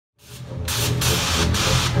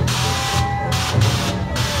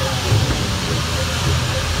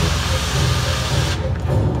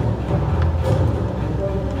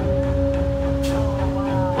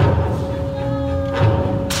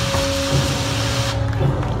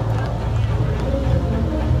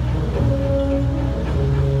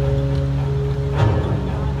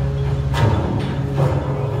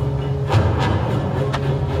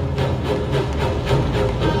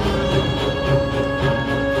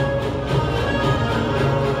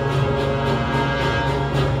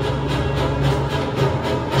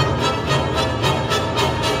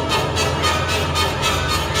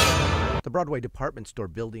Broadway department store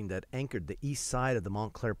building that anchored the east side of the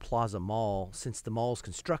Montclair Plaza Mall since the mall's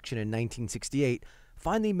construction in 1968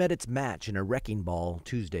 finally met its match in a wrecking ball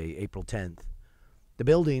Tuesday, April 10th. The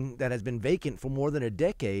building, that has been vacant for more than a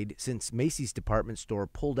decade since Macy's department store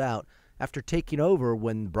pulled out after taking over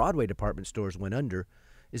when Broadway department stores went under,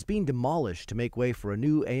 is being demolished to make way for a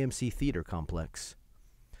new AMC theater complex.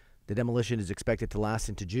 The demolition is expected to last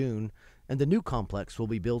into June, and the new complex will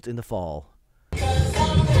be built in the fall.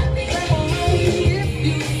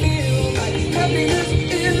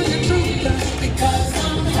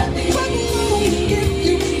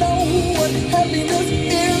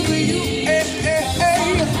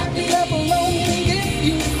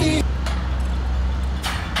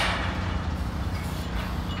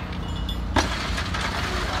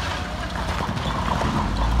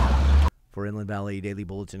 For Inland Valley Daily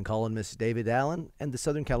Bulletin columnist David Allen and the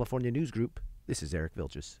Southern California News Group, this is Eric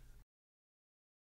Vilches.